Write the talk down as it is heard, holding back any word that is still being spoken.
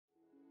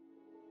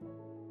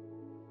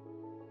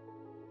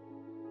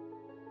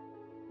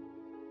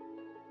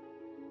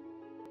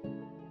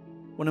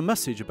When a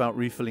message about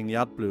refilling the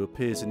AdBlue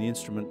appears in the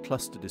instrument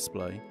cluster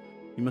display,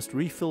 you must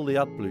refill the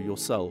AdBlue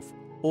yourself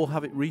or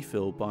have it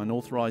refilled by an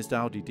authorised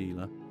Audi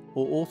dealer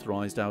or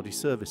authorised Audi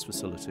service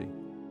facility.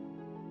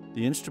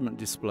 The instrument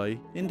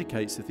display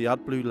indicates if the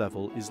AdBlue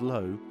level is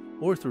low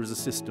or if there is a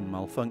system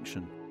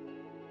malfunction.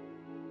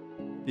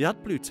 The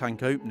AdBlue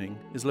tank opening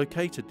is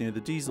located near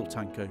the diesel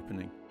tank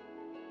opening.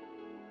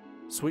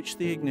 Switch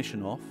the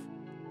ignition off,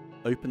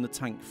 open the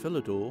tank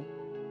filler door,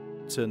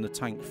 turn the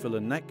tank filler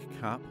neck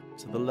cap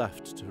to the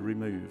left to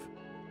remove.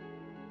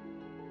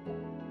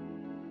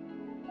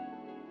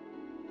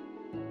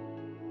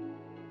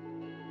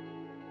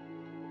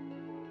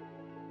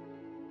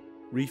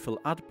 Refill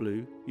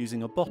AdBlue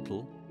using a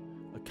bottle,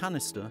 a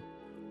canister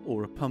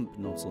or a pump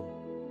nozzle.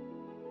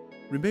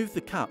 Remove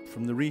the cap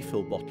from the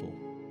refill bottle.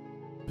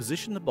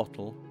 Position the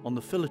bottle on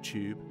the filler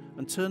tube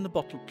and turn the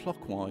bottle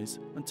clockwise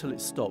until it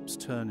stops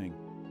turning.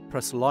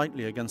 Press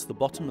lightly against the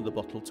bottom of the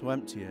bottle to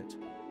empty it.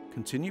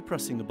 Continue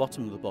pressing the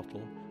bottom of the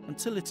bottle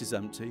until it is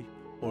empty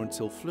or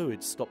until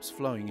fluid stops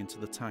flowing into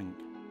the tank.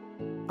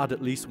 Add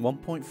at least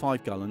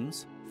 1.5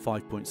 gallons,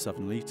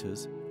 5.7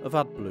 litres, of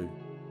AdBlue.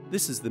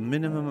 This is the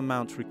minimum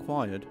amount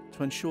required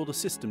to ensure the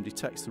system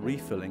detects the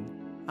refilling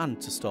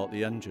and to start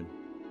the engine.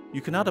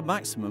 You can add a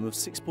maximum of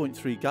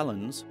 6.3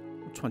 gallons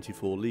or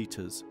 24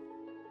 litres.